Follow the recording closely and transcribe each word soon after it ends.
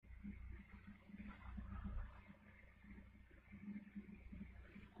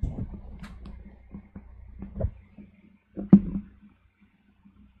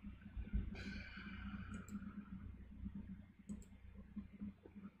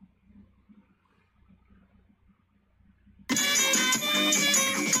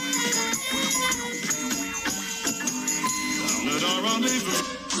Good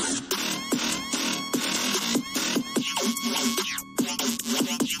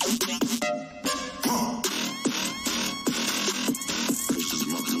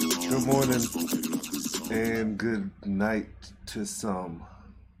morning and good night to some.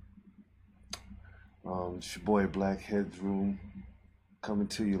 It's your boy Black Headroom coming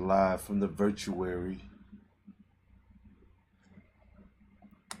to you live from the Virtuary.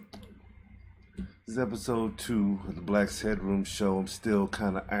 This is episode 2 of the Black's Headroom show. I'm still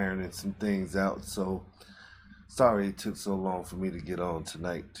kind of ironing some things out, so sorry it took so long for me to get on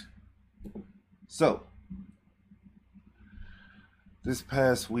tonight. So, this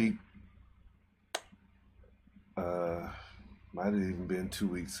past week, might have even been 2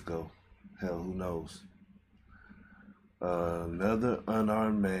 weeks ago. Hell, who knows? Another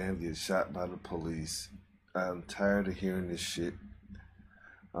unarmed man gets shot by the police. I'm tired of hearing this shit.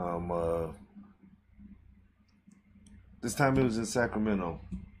 This time it was in Sacramento.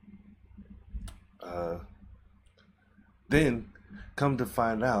 Then, come to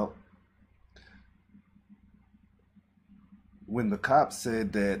find out, when the cops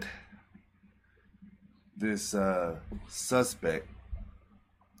said that this suspect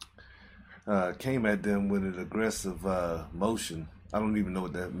came at them with an aggressive motion. I don't even know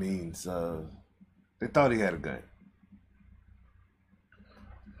what that means. They thought he had a gun.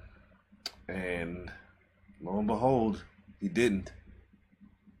 And lo and behold, he didn't.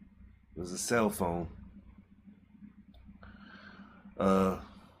 It was a cell phone. I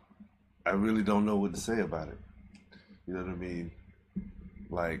really don't know what to say about it. You know what I mean?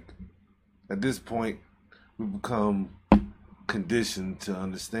 Like, at this point, we've become conditioned to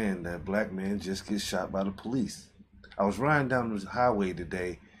understand that black men just get shot by the police. I was riding down the highway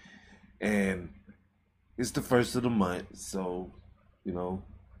today, and it's the first of the month, so, you know,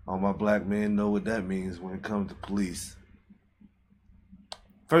 all my black men know what that means when it comes to police.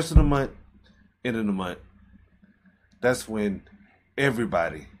 First of the month, end of the month, that's when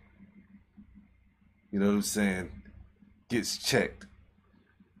everybody, you know what I'm saying, gets checked.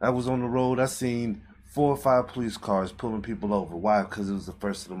 I was on the road, I seen 4 or 5 police cars pulling people over. Why? Because it was the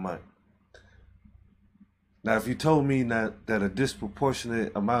first of the month. Now, if you told me that a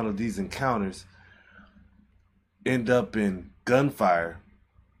disproportionate amount of these encounters end up in gunfire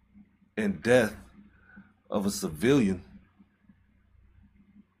and death of a civilian,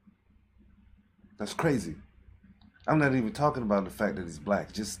 that's crazy. I'm not even talking about the fact that he's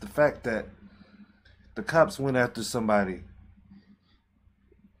black. Just the fact that the cops went after somebody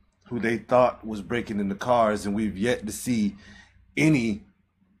who they thought was breaking into cars, and we've yet to see any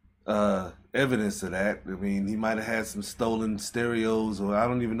evidence of that. I mean, he might have had some stolen stereos, or I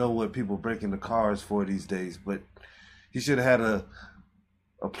don't even know what people break into cars for these days, but he should have had a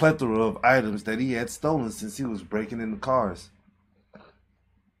plethora of items that he had stolen since he was breaking into cars.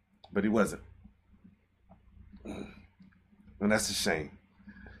 But he wasn't. And that's a shame.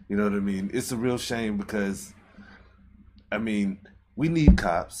 You know what I mean? It's a real shame because, I mean, we need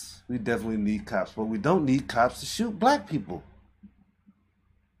cops. We definitely need cops, but we don't need cops to shoot black people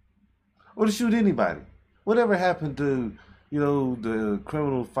or to shoot anybody. Whatever happened to, you know, the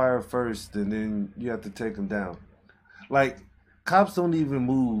criminal fire first and then you have to take them down? Like, cops don't even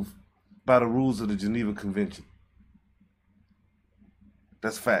move by the rules of the Geneva Convention.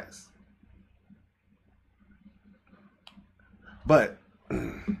 That's facts. But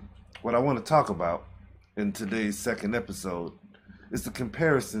what I want to talk about in today's second episode is the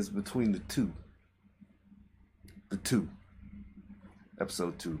comparisons between the two. The two.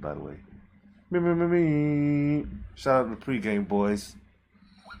 Episode 2, by the way. Shout out to the pregame boys.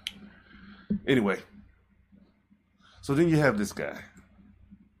 Anyway. So then you have this guy.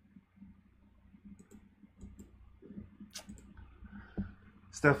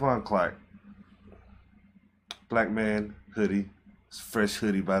 Stephon Clark. Black man, hoodie. It's a fresh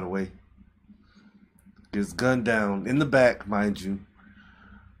hoodie, by the way. Gets gunned down in the back, mind you,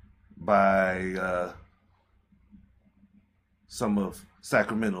 by some of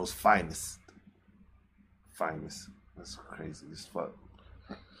Sacramento's finest. Finest. That's crazy as fuck.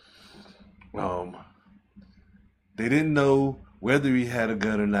 They didn't know whether he had a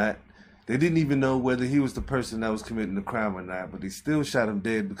gun or not. They didn't even know whether he was the person that was committing the crime or not, but they still shot him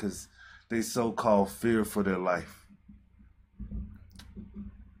dead because they so-called fear for their life.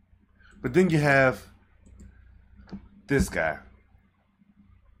 But then you have this guy.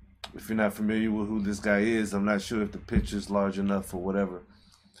 If you're not familiar with who this guy is, I'm not sure if the picture's large enough or whatever.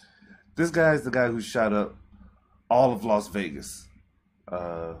 This guy is the guy who shot up all of Las Vegas.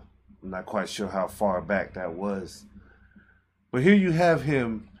 I'm not quite sure how far back that was. But here you have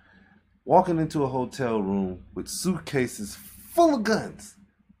him walking into a hotel room with suitcases full of guns.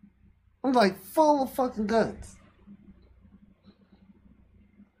 I'm like, full of fucking guns.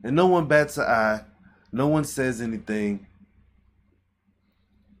 And no one bats an eye. No one says anything.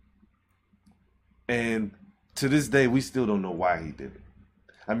 And to this day, we still don't know why he did it.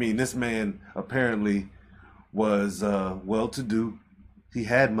 I mean, this man apparently was well-to-do. He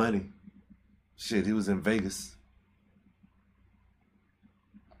had money. Shit, he was in Vegas.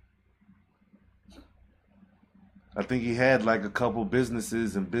 I think he had like a couple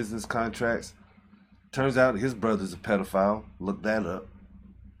businesses and business contracts. Turns out his brother's a pedophile. Look that up.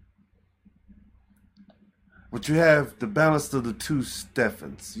 But you have the balance of the two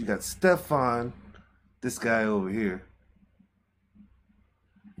Stephans. You got Stefan, this guy over here.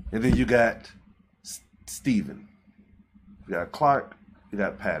 And then you got Stephen. You got Clark, you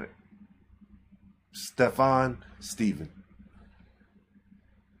got Paddock. Stefan, Stephen.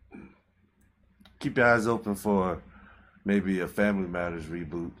 Keep your eyes open for maybe a Family Matters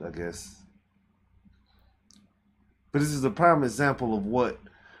reboot, I guess. But this is a prime example of what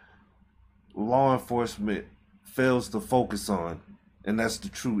law enforcement fails to focus on, and that's the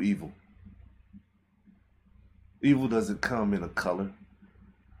true evil. Evil doesn't come in a color.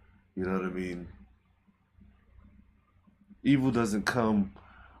 You know what I mean? Evil doesn't come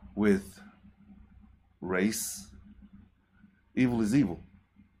with race. Evil is evil.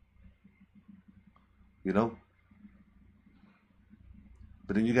 You know?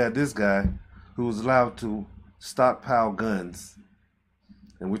 But then you got this guy who was allowed to stockpile guns.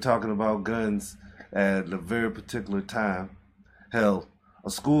 And we're talking about guns at a very particular time. Hell, a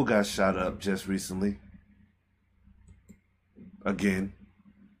school got shot up just recently. Again.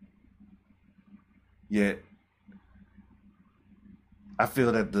 Yet, I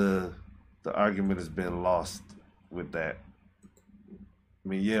feel that the argument has been lost with that. I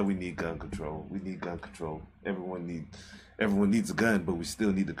mean, yeah, we need gun control. We need gun control. Everyone needs a gun, but we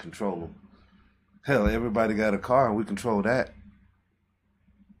still need to control them. Hell, everybody got a car and we control that.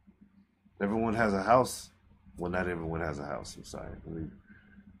 Everyone has a house. Well, not everyone has a house. I'm sorry. Let me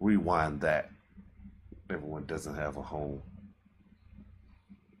rewind that. Everyone doesn't have a home.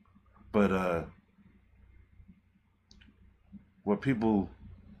 But what people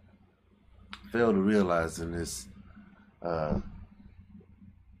fail to realize in this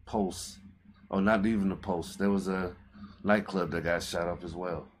post, or not even a post, there was a nightclub that got shot up as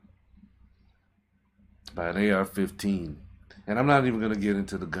well by an AR-15. And I'm not even going to get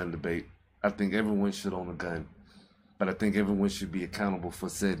into the gun debate. I think everyone should own a gun, but I think everyone should be accountable for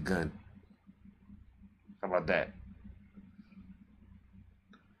said gun. How about that?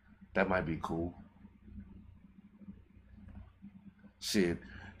 That might be cool. Shit.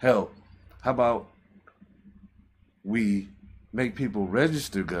 Hell, how about we make people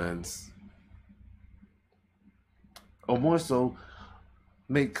register guns, or more so,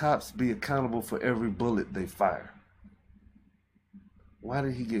 make cops be accountable for every bullet they fire? Why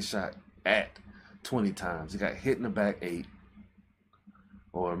did he get shot at 20 times? He got hit in the back 8,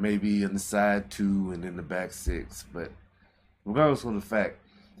 or maybe in the side 2 and in the back 6. But regardless of the fact,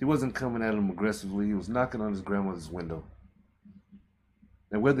 he wasn't coming at him aggressively. He was knocking on his grandmother's window.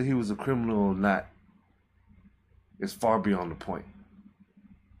 And whether he was a criminal or not is far beyond the point.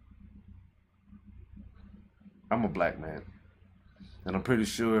 I'm a black man. And I'm pretty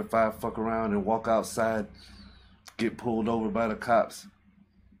sure if I fuck around and walk outside, get pulled over by the cops,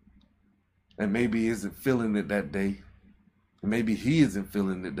 and maybe isn't feeling it that day, and maybe he isn't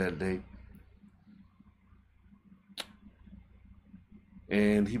feeling it that day,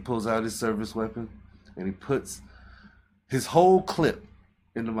 and he pulls out his service weapon and he puts his whole clip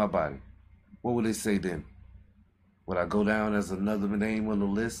into my body, what would they say then? Would I go down as another name on the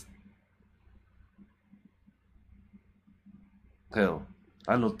list? Hell,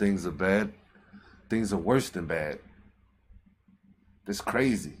 I know things are bad. Things are worse than bad. It's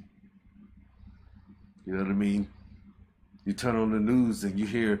crazy. You know what I mean? You turn on the news and you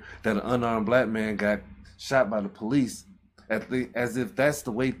hear that an unarmed black man got shot by the police as if that's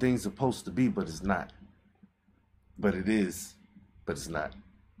the way things are supposed to be, but it's not. But it is. But it's not.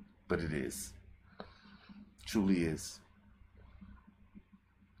 But it is. Truly is.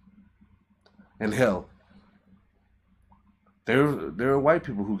 And hell, there are white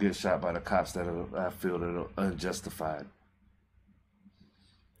people who get shot by the cops that I feel that are unjustified.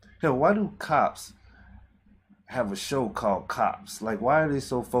 Hell, why do cops have a show called Cops? Like, why are they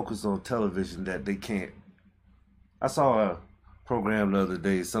so focused on television that they can't? I saw a program the other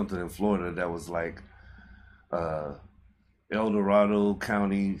day, something in Florida that was like El Dorado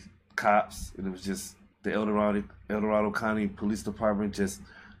County cops, and it was just the El Dorado County Police Department just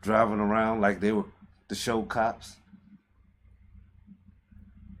driving around like they were the show Cops.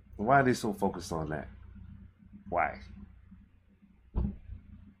 Why are they so focused on that? Why?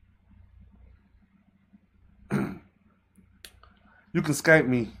 You can Skype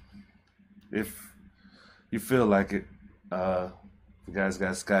me if you feel like it. If you guys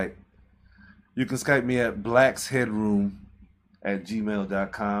got Skype, you can Skype me at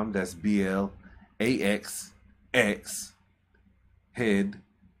blaxheadroom@gmail.com. That's BLAXX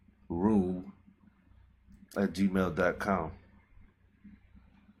headroom@gmail.com.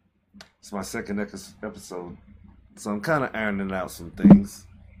 It's my second episode, so I'm kind of ironing out some things.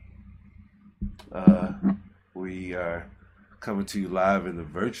 We are coming to you live in the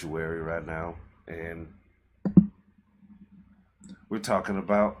virtuary right now, and we're talking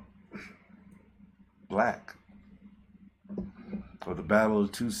about Black, or the Battle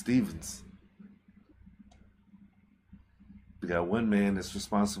of Two Stevens. We got one man that's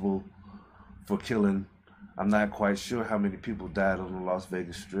responsible for killing, I'm not quite sure how many people died on the Las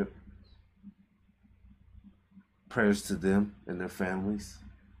Vegas Strip. Prayers to them and their families.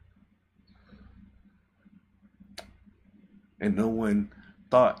 And no one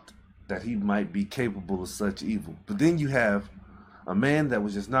thought that he might be capable of such evil. But then you have a man that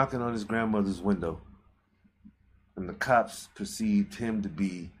was just knocking on his grandmother's window, and the cops perceived him to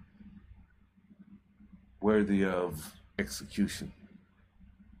be worthy of execution.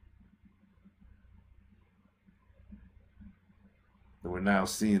 And we're now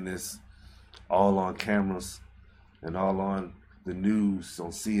seeing this all on cameras and all on the news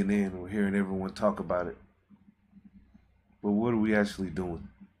on CNN, and we're hearing everyone talk about it. But what are we actually doing?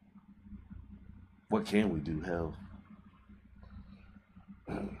 What can we do? Hell.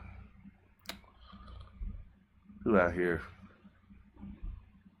 Who out here?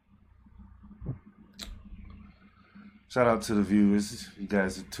 Shout out to the viewers. You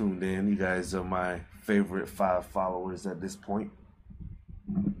guys are tuned in. You guys are my favorite 5 followers at this point.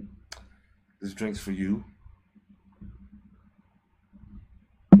 This drink's for you.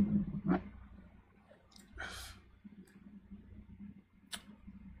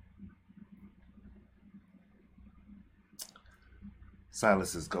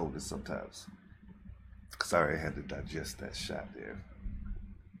 Silence is golden sometimes. Because I already had to digest that shot there.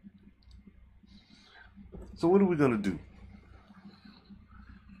 So what are we going to do?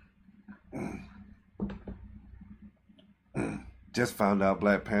 Just found out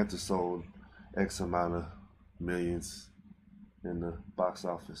Black Panther sold X amount of millions in the box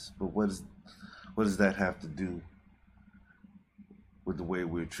office. But what does that have to do with the way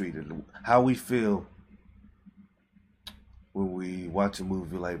we're treated? How we feel when we watch a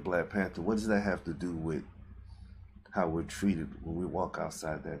movie like Black Panther, what does that have to do with how we're treated when we walk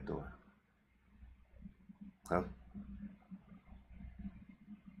outside that door? Huh?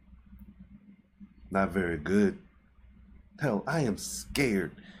 Not very good. Hell, I am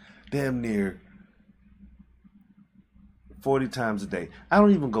scared damn near 40 times a day. I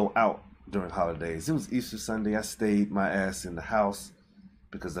don't even go out during holidays. It was Easter Sunday. I stayed my ass in the house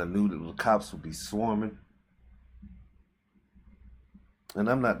because I knew that the cops would be swarming. And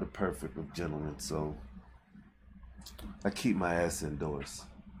I'm not the perfect of gentlemen, so I keep my ass indoors.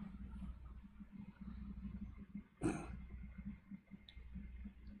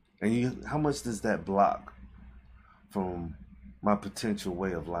 And how much does that block from my potential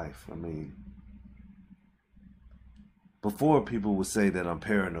way of life? I mean, before people would say that I'm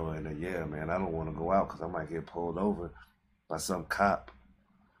paranoid, and yeah, man, I don't want to go out because I might get pulled over by some cop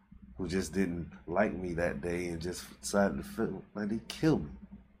who just didn't like me that day and just decided to feel like they killed me.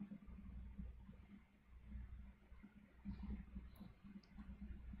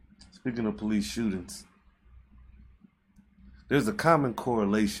 Speaking of police shootings, there's a common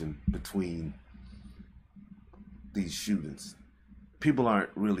correlation between these shootings. People aren't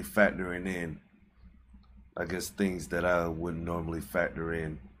really factoring in, I guess, things that I wouldn't normally factor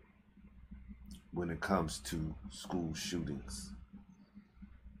in when it comes to school shootings.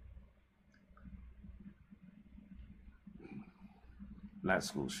 Not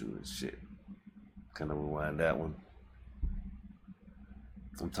school shootings, shit. Kind of rewind that one.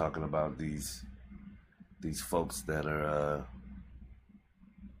 I'm talking about these folks that are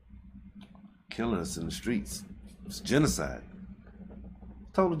killing us in the streets. It's genocide.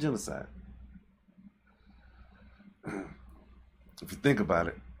 Total genocide. If you think about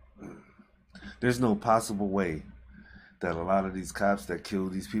it, there's no possible way that a lot of these cops that kill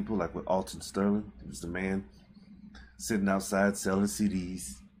these people, like with Alton Sterling, he was the man sitting outside selling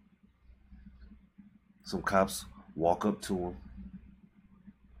CDs. Some cops walk up to him,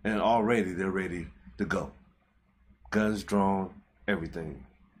 and already they're ready to go. Guns drawn, everything.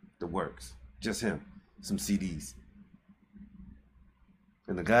 The works. Just him. Some CDs.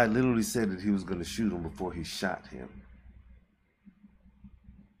 And the guy literally said that he was going to shoot him before he shot him.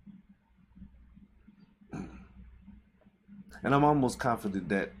 And I'm almost confident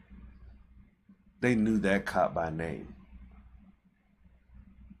that they knew that cop by name.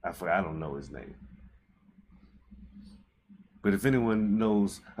 I don't know his name. But if anyone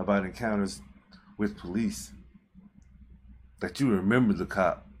knows about encounters with police, that you remember the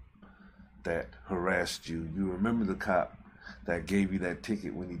cop that harassed you. You remember the cop that gave you that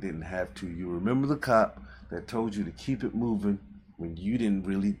ticket when he didn't have to. You remember the cop that told you to keep it moving when you didn't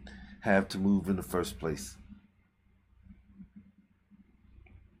really have to move in the first place.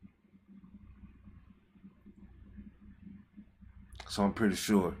 So I'm pretty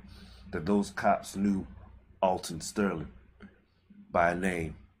sure that those cops knew Alton Sterling by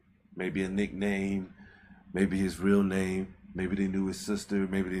name. Maybe a nickname, maybe his real name, maybe they knew his sister,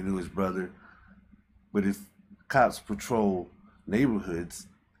 maybe they knew his brother. But if cops patrol neighborhoods,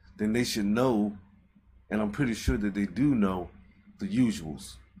 then they should know, and I'm pretty sure that they do know, the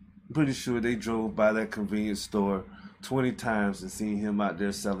usuals. I'm pretty sure they drove by that convenience store 20 times and seen him out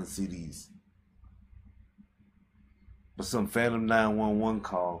there selling CDs. But some phantom 911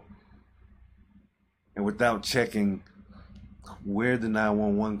 call, and without checking where the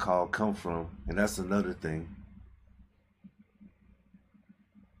 911 call come from, and that's another thing.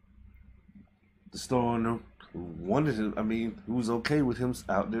 The store owner wanted him, who was okay with him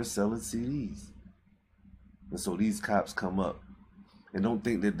out there selling CDs. And so these cops come up and don't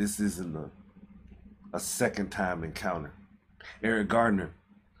think that this isn't a second time encounter. Eric Gardner,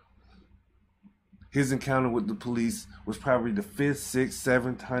 his encounter with the police was probably the 5th, 6th,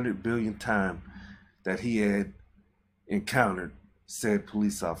 700 billionth time that he had encountered said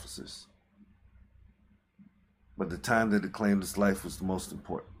police officers. But the time that he claimed his life was the most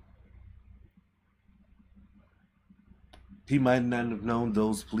important. He might not have known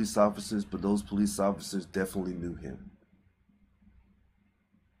those police officers, but those police officers definitely knew him.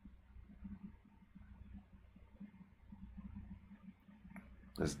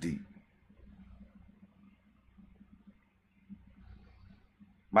 That's deep.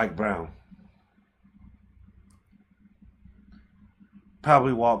 Mike Brown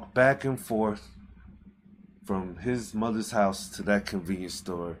probably walked back and forth from his mother's house to that convenience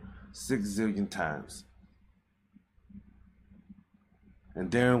store 6 zillion times. And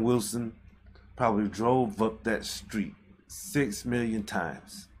Darren Wilson probably drove up that street 6 million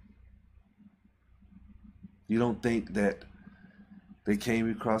times. You don't think that they came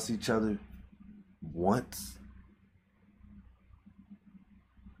across each other once?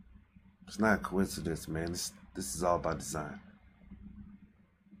 It's not a coincidence, man. This is all by design.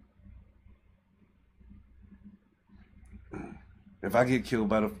 If I get killed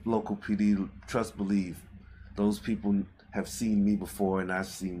by the local PD, trust believe, those people have seen me before and I've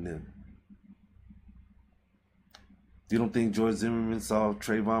seen them. You don't think George Zimmerman saw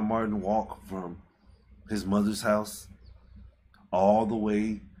Trayvon Martin walk from his mother's house all the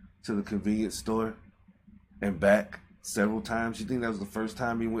way to the convenience store and back several times? You think that was the first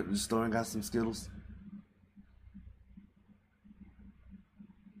time he went to the store and got some Skittles?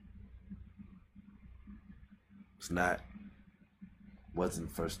 It's not. Wasn't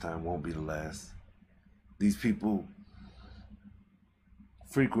the first time, won't be the last. These people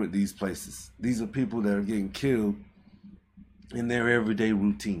frequent these places. These are people that are getting killed in their everyday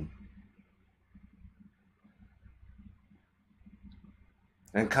routine.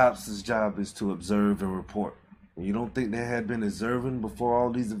 And cops' job is to observe and report. And you don't think they had been observing before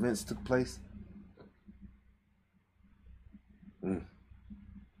all these events took place? There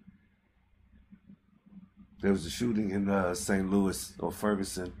was a shooting in St. Louis or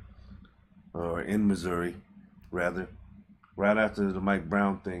Ferguson, or in Missouri, rather, right after the Mike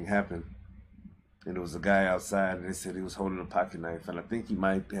Brown thing happened. And there was a guy outside and they said he was holding a pocket knife. And I think he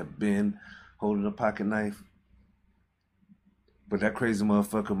might have been holding a pocket knife. But that crazy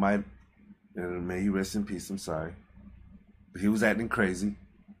motherfucker might, and may he rest in peace, I'm sorry. But he was acting crazy.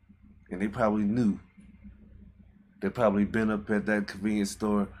 And they probably knew. They'd probably been up at that convenience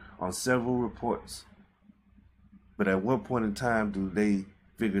store on several reports. But at what point in time do they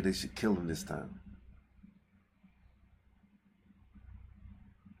figure they should kill him this time?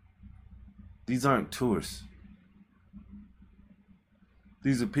 These aren't tourists.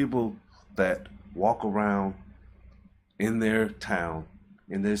 These are people that walk around in their town,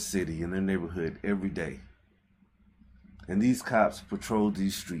 in their city, in their neighborhood every day. And these cops patrol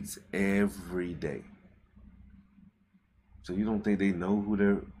these streets every day. So you don't think they know who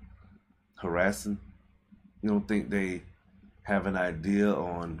they're harassing? You don't think they have an idea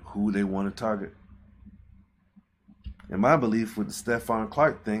on who they want to target? In my belief with the Stephon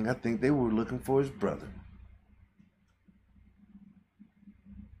Clark thing, I think they were looking for his brother.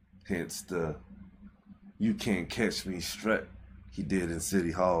 Hence the "you can't catch me" strut he did in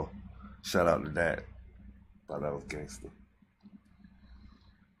City Hall. Shout out to that. Thought that was gangster.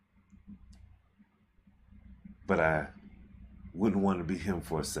 But I wouldn't want to be him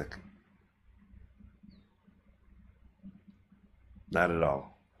for a second. Not at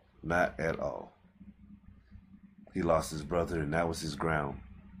all. Not at all. He lost his brother, and that was his ground.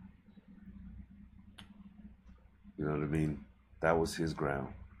 You know what I mean? That was his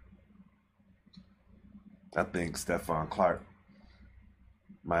ground. I think Stephon Clark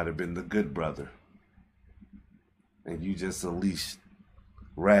might have been the good brother. And you just unleashed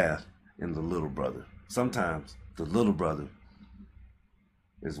wrath in the little brother. Sometimes the little brother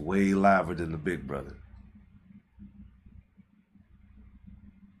is way liver than the big brother.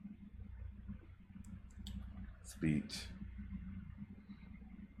 Speech.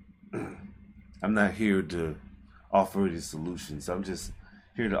 I'm not here to offer any solutions. I'm just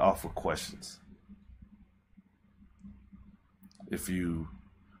here to offer questions. If you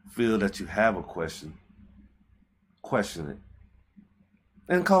feel that you have a question, question it.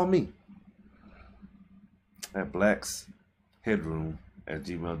 And call me at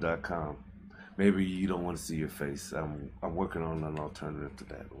blacksheadroom@gmail.com. Maybe you don't want to see your face. I'm working on an alternative to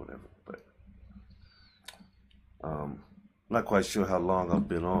that or whatever. But not quite sure how long I've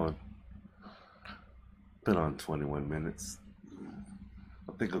been on. Been on 21 minutes.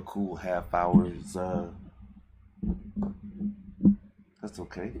 I think a cool half hour is that's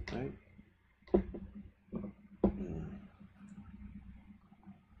okay, right?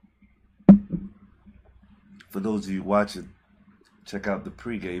 For those of you watching, check out the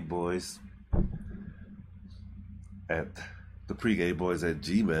Pregay Boys at the Pregay Boys at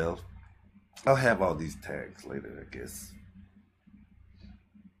Gmail. I'll have all these tags later, I guess.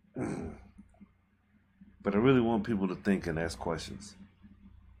 But I really want people to think and ask questions.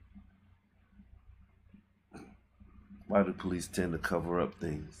 Why do police tend to cover up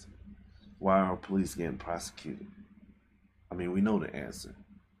things? Why aren't police getting prosecuted? I mean, we know the answer.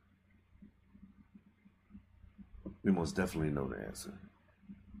 We most definitely know the answer.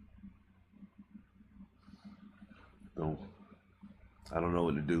 So, I don't know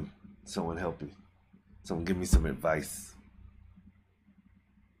what to do. Someone help me. Someone give me some advice.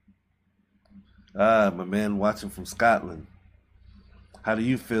 My man watching from Scotland. How do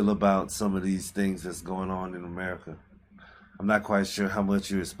you feel about some of these things that's going on in America? I'm not quite sure how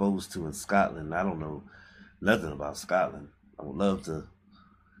much you're exposed to in Scotland. I don't know nothing about Scotland. I would love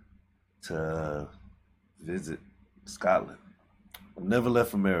to visit Scotland. I've never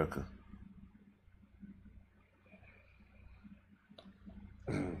left America.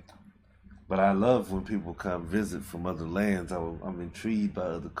 But I love when people come visit from other lands. I'm intrigued by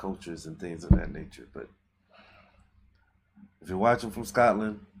other cultures and things of that nature. But if you're watching from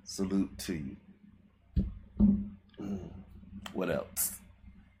Scotland, salute to you. What else?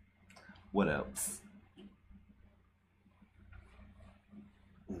 What else?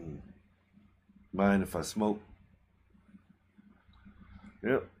 Mind if I smoke?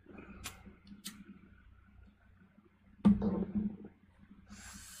 Yep.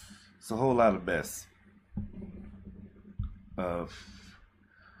 It's a whole lot of mess. So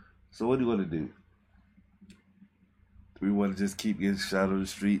what do you want to do? Do we want to just keep getting shot on the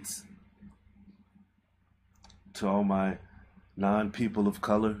streets? To all my non-people of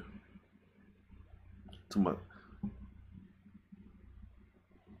color?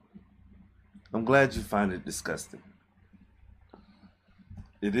 I'm glad you find it disgusting.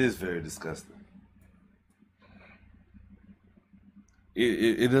 It is very disgusting.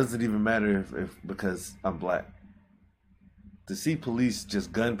 It doesn't even matter if because I'm black. To see police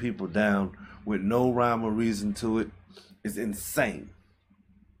just gun people down with no rhyme or reason to it is insane.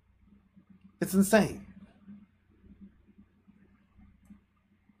 It's insane.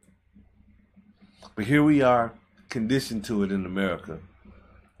 But here we are, conditioned to it in America.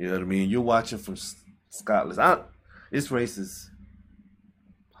 You know what I mean? You're watching from Scotland. It's racist.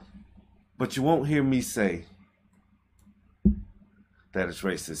 But you won't hear me say that it's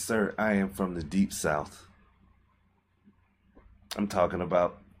racist. Sir, I am from the deep South. I'm talking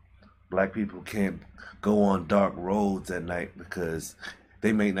about black people can't go on dark roads at night because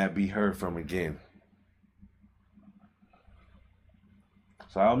they may not be heard from again.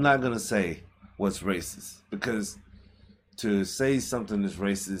 So I'm not going to say what's racist, because to say something is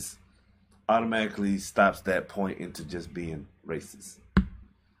racist automatically stops that point into just being racist.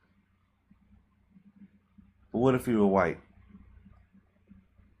 But what if you were white?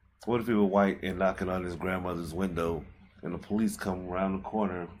 What if he were white and knocking on his grandmother's window and the police come around the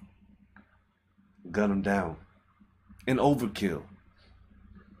corner, gun him down. In overkill.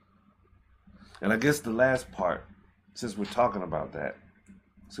 And I guess the last part, since we're talking about that,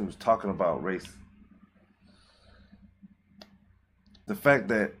 since we're talking about race, the fact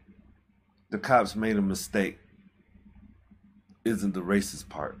that the cops made a mistake isn't the racist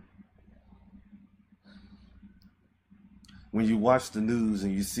part. When you watch the news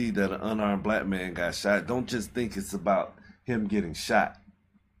and you see that an unarmed black man got shot, don't just think it's about him getting shot.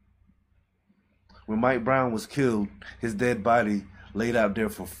 When Mike Brown was killed, his dead body laid out there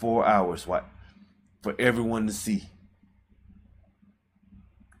for 4 hours, for everyone to see.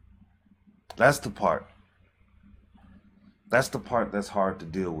 That's the part. That's the part that's hard to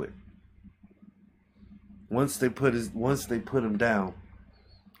deal with. Once they put him down,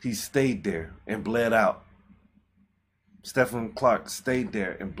 he stayed there and bled out. Stephon Clark stayed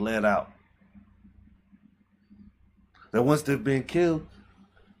there and bled out. That once they've been killed,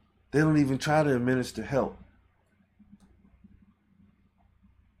 they don't even try to administer help.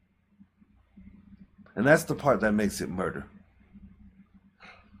 And that's the part that makes it murder.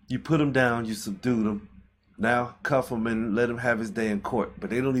 You put him down, you subdued him, now cuff him and let him have his day in court. But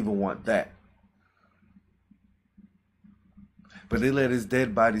they don't even want that. But they let his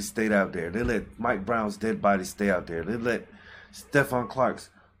dead body stay out there. They let Mike Brown's dead body stay out there. They let Stephon Clark's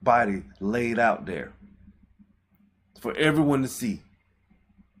body laid out there for everyone to see.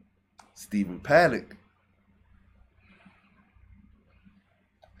 Stephen Paddock,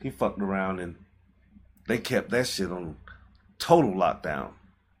 he fucked around and they kept that shit on total lockdown.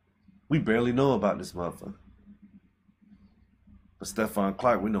 We barely know about this motherfucker. But Stephon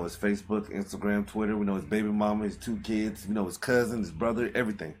Clark, we know his Facebook, Instagram, Twitter. We know his baby mama, his 2 kids. We know his cousin, his brother,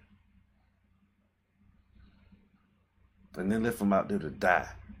 everything. And then left him out there to die.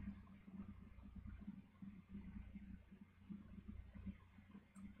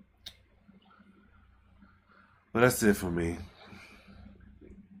 But that's it for me.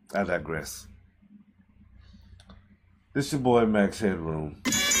 I digress. This your boy Max Headroom.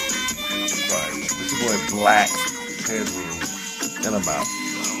 Sorry. This your boy Black Headroom. And I'm out.